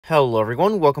Hello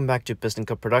everyone, welcome back to Piston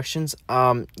Cup Productions.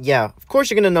 Yeah, of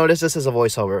course you're gonna notice this is a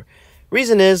voiceover.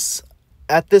 Reason is,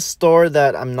 at this store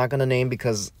that I'm not gonna name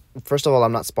because, first of all,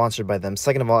 I'm not sponsored by them.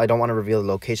 Second of all, I don't want to reveal the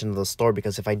location of the store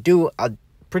because if I do, I'll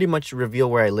pretty much reveal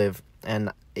where I live.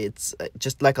 And it's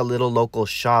just like a little local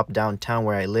shop downtown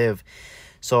where I live.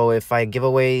 So if I give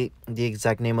away the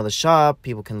exact name of the shop,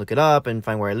 people can look it up and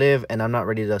find where I live. And I'm not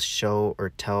ready to show or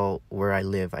tell where I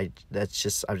live. I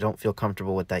don't feel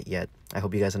comfortable with that yet. I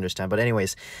hope you guys understand. But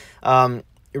anyways,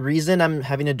 reason I'm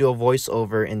having to do a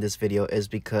voiceover in this video is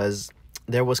because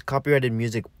there was copyrighted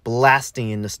music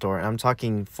blasting in the store. And I'm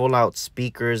talking full out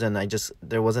speakers, and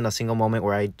there wasn't a single moment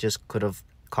where I just could have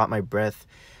caught my breath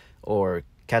or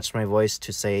catch my voice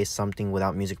to say something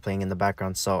without music playing in the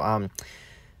background. So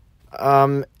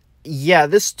yeah,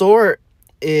 this store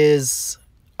is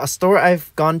a store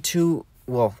I've gone to,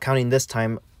 well, counting this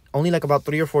time, only like about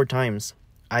 3 or 4 times.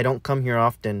 I don't come here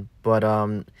often, but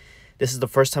this is the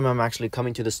first time I'm actually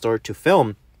coming to the store to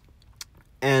film.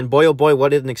 And boy oh boy,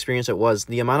 what an experience it was.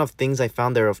 The amount of things I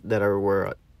found there that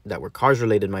were cars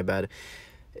related, my bad.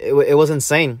 It was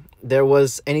insane. There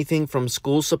was anything from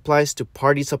school supplies to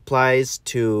party supplies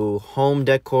to home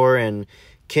decor and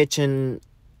kitchen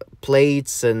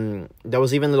plates, and there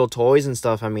was even little toys and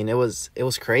stuff. I mean, it was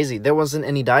crazy. There wasn't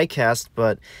any die cast,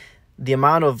 but the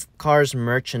amount of Cars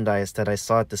merchandise that I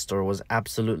saw at the store was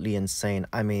absolutely insane.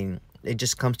 I mean, it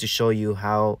just comes to show you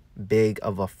how big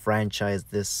of a franchise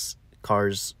this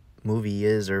Cars movie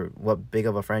is, or what big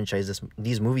of a franchise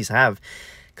these movies have.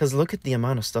 Because look at the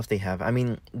amount of stuff they have. I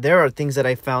mean, there are things that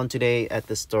I found today at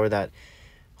the store that,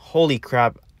 holy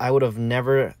crap, I would have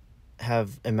never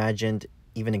have imagined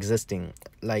even existing.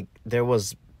 Like, there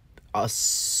was a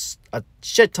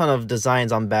shit ton of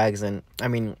designs on bags, and I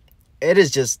mean, it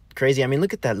is just crazy. I mean,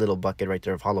 look at that little bucket right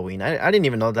there of Halloween. I didn't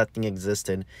even know that thing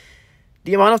existed.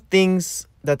 The amount of things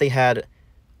that they had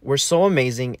were so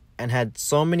amazing and had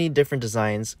so many different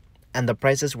designs, and the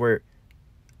prices were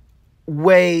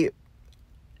way,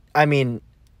 I mean,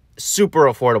 super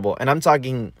affordable. And I'm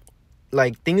talking,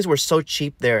 like, things were so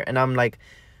cheap there, and I'm like,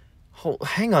 oh,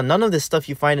 hang on, none of this stuff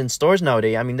you find in stores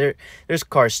nowadays. I mean, there's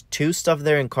Cars 2 stuff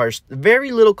there and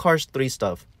very little Cars 3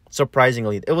 stuff.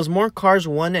 Surprisingly, it was more Cars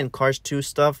 1 and Cars 2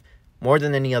 stuff more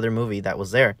than any other movie that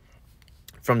was there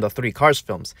from the 3 Cars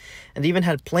films. And they even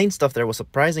had plane stuff there. Was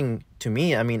surprising to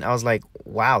me. I mean, I was like,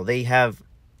 wow, they have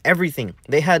everything.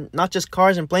 They had not just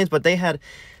cars and planes, but they had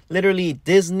literally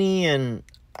Disney, and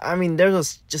I mean, there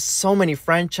was just so many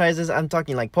franchises. I'm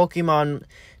talking like Pokemon,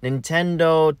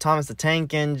 Nintendo, Thomas the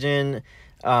Tank Engine,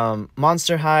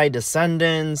 Monster High,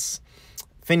 Descendants,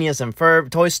 Phineas and Ferb,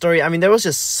 Toy Story. I mean, there was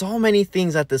just so many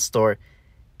things at this store.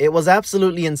 It was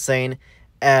absolutely insane.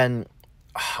 And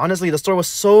honestly, the store was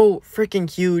so freaking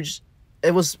huge.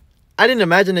 I didn't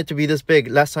imagine it to be this big.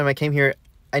 Last time I came here,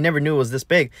 I never knew it was this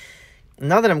big.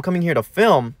 Now that I'm coming here to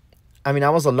film, I mean, I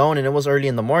was alone and it was early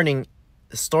in the morning.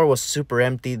 The store was super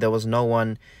empty. There was no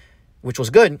one, which was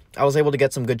good. I was able to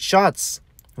get some good shots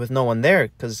with no one there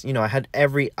because, you know, I had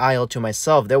every aisle to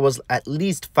myself. There was at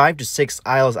least 5 to 6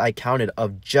 aisles I counted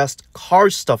of just car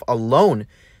stuff alone.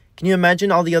 Can you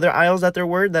imagine all the other aisles that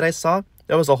I saw?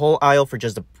 There was a whole aisle for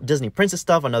just the Disney Princess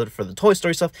stuff, another for the Toy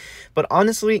Story stuff. But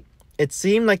honestly, it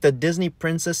seemed like the Disney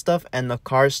Princess stuff and the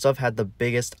Cars stuff had the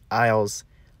biggest aisles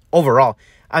overall.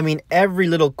 I mean, every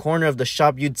little corner of the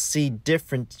shop, you'd see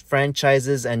different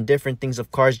franchises and different things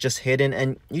of Cars just hidden.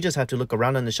 And you just have to look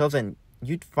around on the shelves and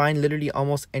you'd find literally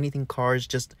almost anything Cars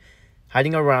just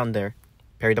hiding around there.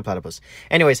 Perry the Platypus.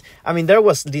 Anyways, I mean, there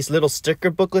was these little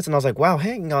sticker booklets and I was like, wow,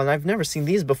 hang on, I've never seen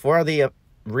these before. Are they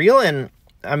real? And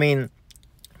I mean,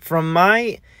 from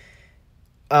my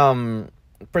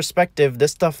perspective,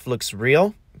 this stuff looks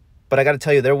real. But I got to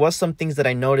tell you, there was some things that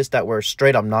I noticed that were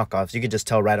straight up knockoffs. You could just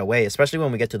tell right away, especially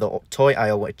when we get to the toy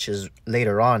aisle, which is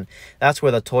later on. That's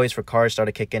where the toys for Cars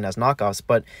started kicking in as knockoffs.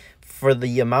 But for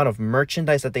the amount of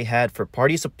merchandise that they had for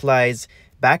party supplies,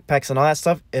 backpacks, and all that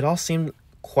stuff, it all seemed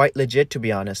quite legit, to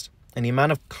be honest. And the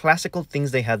amount of classical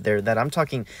things they had there that I'm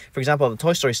talking, for example, the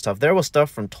Toy Story stuff. There was stuff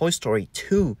from Toy Story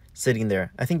 2 sitting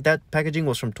there. I think that packaging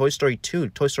was from Toy Story 2,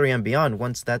 Toy Story and Beyond,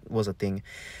 once that was a thing.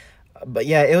 But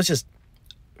yeah, it was just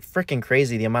freaking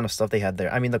crazy the amount of stuff they had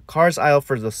there. I mean, the Cars aisle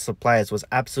for the supplies was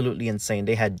absolutely insane.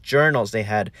 They had journals, they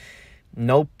had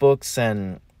notebooks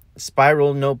and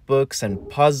spiral notebooks and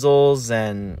puzzles,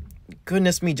 and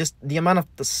goodness me, just the amount of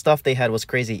the stuff they had was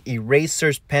crazy.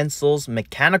 Erasers, pencils,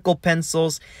 mechanical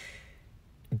pencils,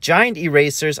 giant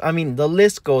erasers. I mean, the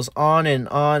list goes on and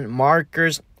on.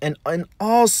 Markers and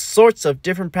all sorts of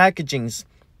different packagings.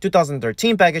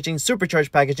 2013 packaging,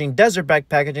 supercharged packaging, desert bag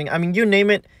packaging. I mean, you name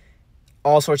it.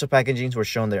 all sorts of packagings were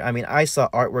shown there. I mean, I saw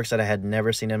artworks that I had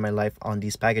never seen in my life on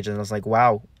these packages, and I was like,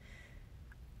 wow,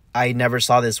 I never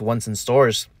saw this once in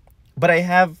stores. But I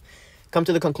have come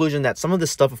to the conclusion that some of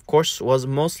this stuff, of course, was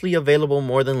mostly available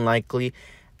more than likely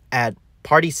at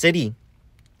Party City.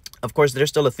 Of course, they're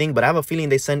still a thing, but I have a feeling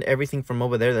they send everything from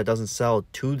over there that doesn't sell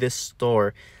to this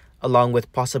store, along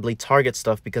with possibly Target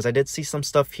stuff, because I did see some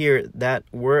stuff here that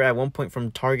were at one point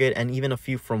from Target and even a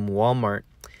few from Walmart.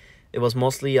 It was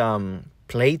mostly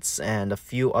plates and a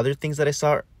few other things that I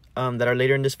saw that are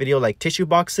later in this video, like tissue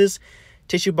boxes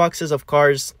of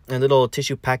cars and little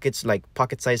tissue packets, like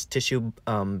pocket-sized tissue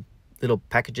little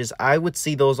packages. I would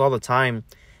see those all the time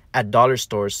at dollar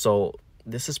stores. So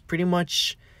this is pretty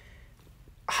much,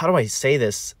 how do I say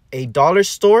this, a dollar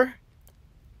store,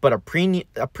 but a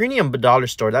premium dollar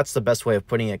store. That's the best way of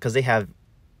putting it, because they have,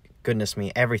 goodness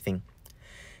me, everything.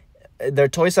 Their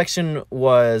toy section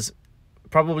was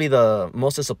probably the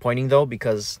most disappointing, though,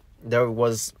 because there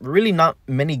was really not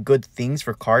many good things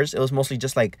for cars. It was mostly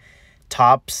just like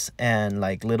tops and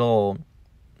like little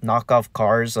knockoff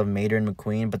cars of Mater and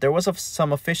McQueen. But there was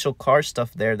some official car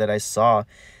stuff there that I saw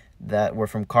that were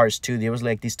from Cars too. There was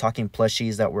like these talking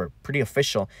plushies that were pretty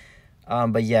official.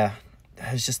 But yeah,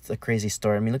 it's just a crazy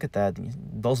story. I mean, look at that.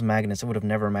 Those magnets, I would have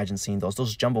never imagined seeing those.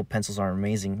 Those jumbo pencils are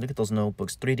amazing. Look at those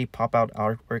notebooks. 3D pop-out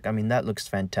artwork. I mean, that looks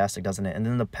fantastic, doesn't it? And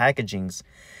then the packagings.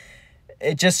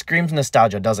 It just screams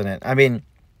nostalgia, doesn't it? I mean,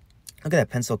 look at that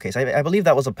pencil case. I believe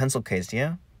that was a pencil case,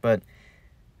 yeah? But,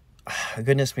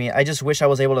 goodness me, I just wish I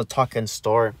was able to talk in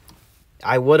store.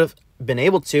 I would have been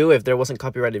able to if there wasn't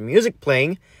copyrighted music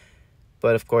playing.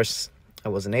 But, of course, I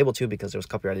wasn't able to because there was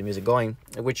copyrighted music going.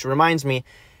 Which reminds me,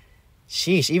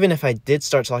 sheesh, even if I did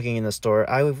start talking in the store,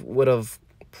 I would have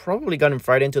probably gotten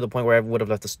fried into the point where I would have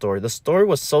left the store. The store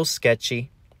was so sketchy.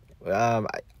 I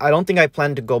don't think I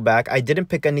planned to go back. I didn't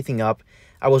pick anything up.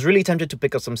 I was really tempted to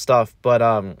pick up some stuff, but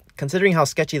considering how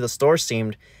sketchy the store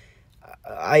seemed,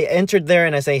 I entered there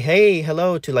and I say, hey,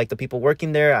 hello to like the people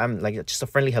working there. I'm like, just a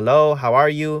friendly hello. How are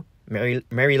you?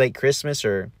 Merry late Christmas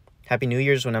or Happy New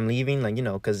Year's when I'm leaving, like, you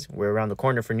know, because we're around the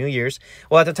corner for New Year's.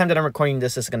 Well, at the time that I'm recording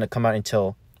this, it's going to come out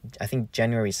until, I think,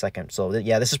 January 2nd. So,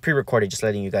 yeah, this is pre-recorded, just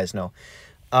letting you guys know.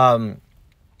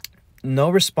 No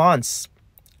response.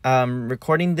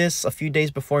 Recording this a few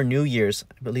days before New Year's.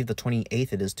 I believe the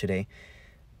 28th it is today.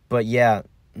 But, yeah,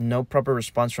 no proper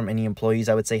response from any employees.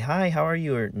 I would say, hi, how are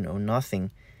you? Or no,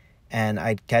 nothing. And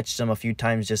I'd catch them a few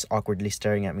times just awkwardly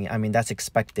staring at me. I mean, that's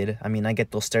expected. I mean, I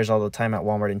get those stares all the time at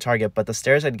Walmart and Target. But the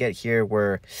stares I'd get here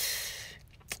were,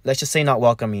 let's just say, not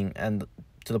welcoming. And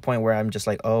to the point where I'm just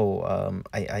like, oh,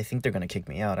 I think they're going to kick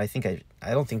me out. I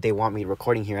don't think they want me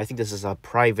recording here. I think this is a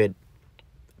private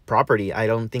property. I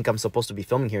don't think I'm supposed to be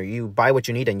filming here. You buy what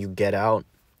you need and you get out.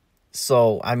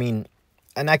 So, I mean,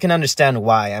 and I can understand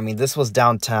why. I mean, this was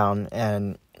downtown.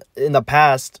 And in the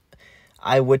past,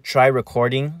 I would try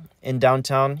recording in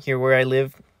downtown here where I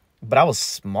live, but I was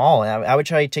small. I would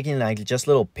try taking like just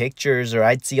little pictures, or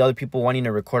I'd see other people wanting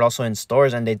to record also in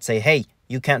stores, and they'd say, hey,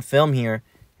 you can't film here,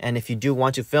 and if you do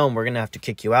want to film, we're gonna have to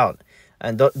kick you out.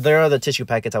 And there are the tissue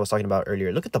packets I was talking about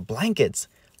earlier. Look at the blankets.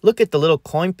 Look at the little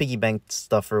coin piggy bank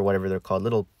stuff, or whatever they're called,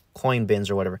 little coin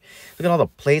bins or whatever. Look at all the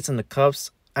plates and the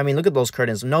cups. I mean, look at those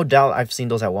curtains. No doubt I've seen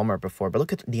those at Walmart before, but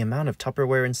look at the amount of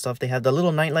Tupperware and stuff they have. The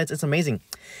little night lights, it's amazing.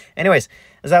 Anyways,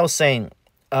 as I was saying,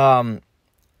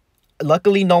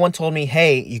 luckily no one told me,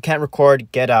 hey, you can't record,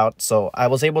 get out. So I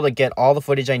was able to get all the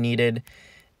footage I needed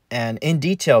and in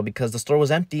detail because the store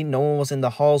was empty. No one was in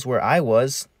the halls where I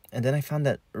was. And then I found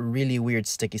that really weird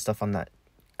sticky stuff on that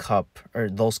cup, or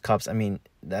those cups. I mean,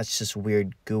 that's just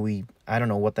weird, gooey. I don't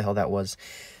know what the hell that was.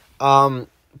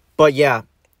 But yeah,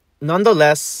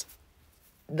 nonetheless,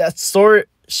 that store,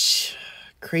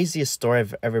 craziest store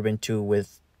I've ever been to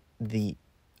with the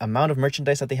amount of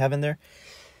merchandise that they have in there.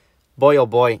 Boy, oh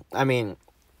boy. I mean,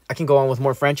 I can go on with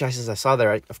more franchises I saw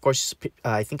there. Of course,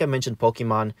 I think I mentioned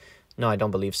Pokemon. No, I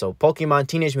don't believe so. Pokemon,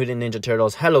 Teenage Mutant Ninja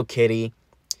Turtles, Hello Kitty.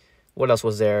 What else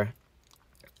was there?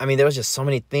 I mean, there was just so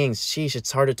many things. Sheesh,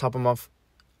 it's hard to top them off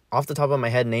the top of my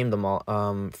head, name them all.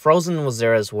 Frozen was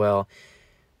there as well.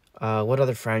 What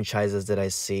other franchises did I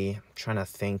see? I'm trying to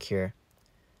think here.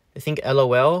 I think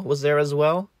LOL was there as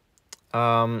well.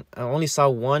 I only saw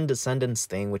one Descendants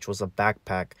thing, which was a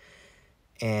backpack.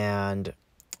 And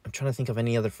I'm trying to think of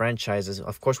any other franchises.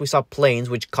 Of course, we saw Planes,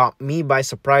 which caught me by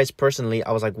surprise personally.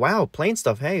 I was like, wow, plane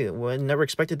stuff. Hey, well, I never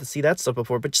expected to see that stuff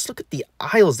before. But just look at the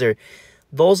aisles there.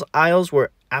 Those aisles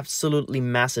were absolutely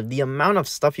massive. The amount of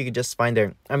stuff you could just find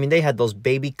there. I mean, they had those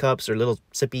baby cups or little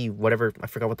sippy, whatever. I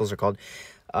forgot what those are called.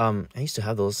 I used to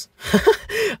have those.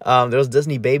 There was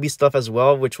Disney baby stuff as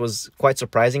well, which was quite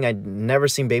surprising. I'd never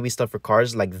seen baby stuff for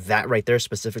cars like that right there,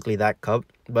 specifically that cup.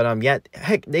 But yeah,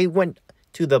 heck, they went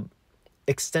to the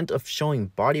extent of showing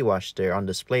body wash there on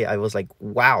display. I was like,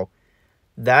 wow,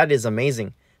 that is amazing.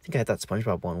 I think I had that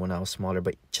SpongeBob one when I was smaller,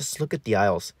 but just look at the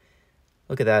aisles.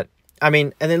 Look at that. I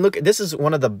mean, and then look, this is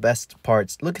one of the best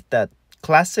parts. Look at that.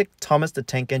 Classic Thomas the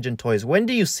Tank Engine toys. When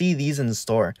do you see these in the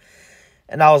store?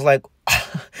 And I was like,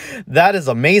 that is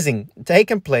amazing.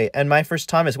 Take and play. And my first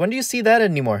Thomas. When do you see that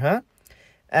anymore, huh?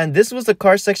 And this was the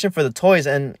car section for the toys.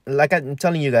 And like I'm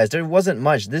telling you guys, there wasn't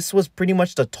much. This was pretty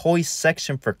much the toy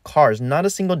section for cars. Not a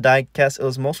single die cast. It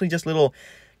was mostly just little,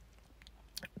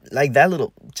 like that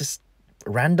little, just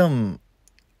random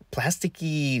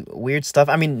plasticky weird stuff.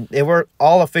 I mean, they were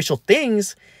all official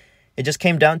things. It just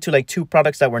came down to like 2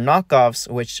 products that were knockoffs,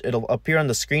 which it'll appear on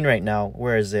the screen right now.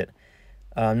 Where is it?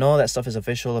 No, that stuff is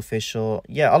official.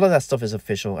 Yeah, all of that stuff is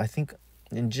official. I think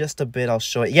in just a bit I'll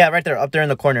show it. Yeah, right there, up there in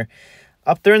the corner.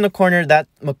 Up there in the corner, that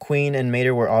McQueen and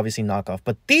Mater were obviously knockoff.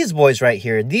 But these boys right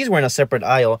here, these were in a separate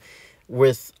aisle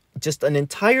with just an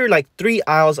entire like 3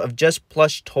 aisles of just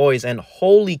plush toys. And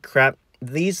holy crap,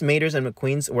 these Maters and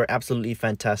McQueens were absolutely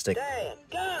fantastic. Dad,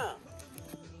 come!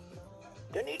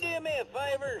 Can you do me a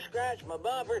favor and scratch my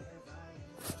bumper?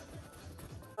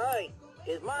 Hey,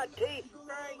 is my teeth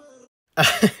straight?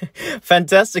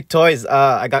 Fantastic toys.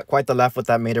 I got quite the laugh with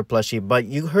that Mater plushie. But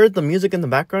you heard the music in the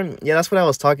background? Yeah, that's what I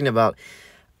was talking about.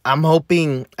 I'm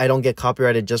hoping I don't get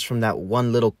copyrighted just from that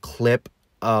one little clip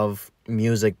of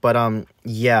music. But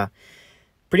yeah,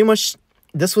 pretty much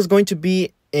this was going to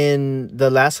be in the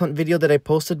last hunt video that I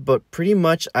posted, but pretty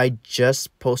much I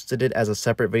just posted it as a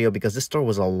separate video because this store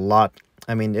was a lot.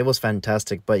 I mean, it was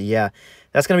fantastic. But yeah,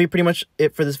 that's gonna be pretty much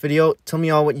it for this video. Tell me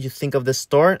all what you think of this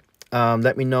store.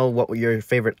 Let me know what your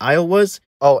favorite aisle was.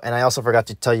 Oh, and I also forgot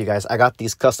to tell you guys, I got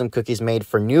these custom cookies made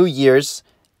for New Year's.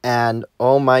 And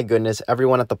oh my goodness,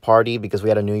 everyone at the party, because we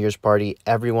had a New Year's party,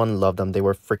 everyone loved them. They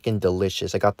were freaking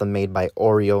delicious. I got them made by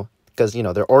Oreo because, you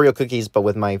know, they're Oreo cookies, but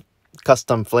with my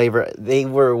custom flavor. They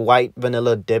were white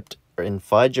vanilla dipped in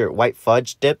fudge, or white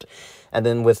fudge dipped, and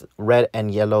then with red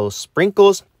and yellow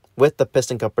sprinkles with the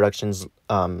Piston Cup Productions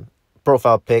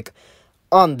profile pic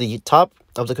on the top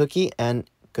of the cookie. And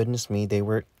goodness me, they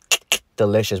were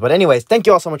delicious. But anyways, thank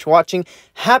you all so much for watching.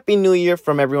 Happy New Year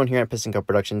from everyone here at Piston Cup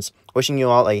Productions. Wishing you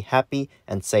all a happy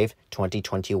and safe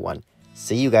 2021.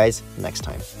 See you guys next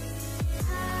time.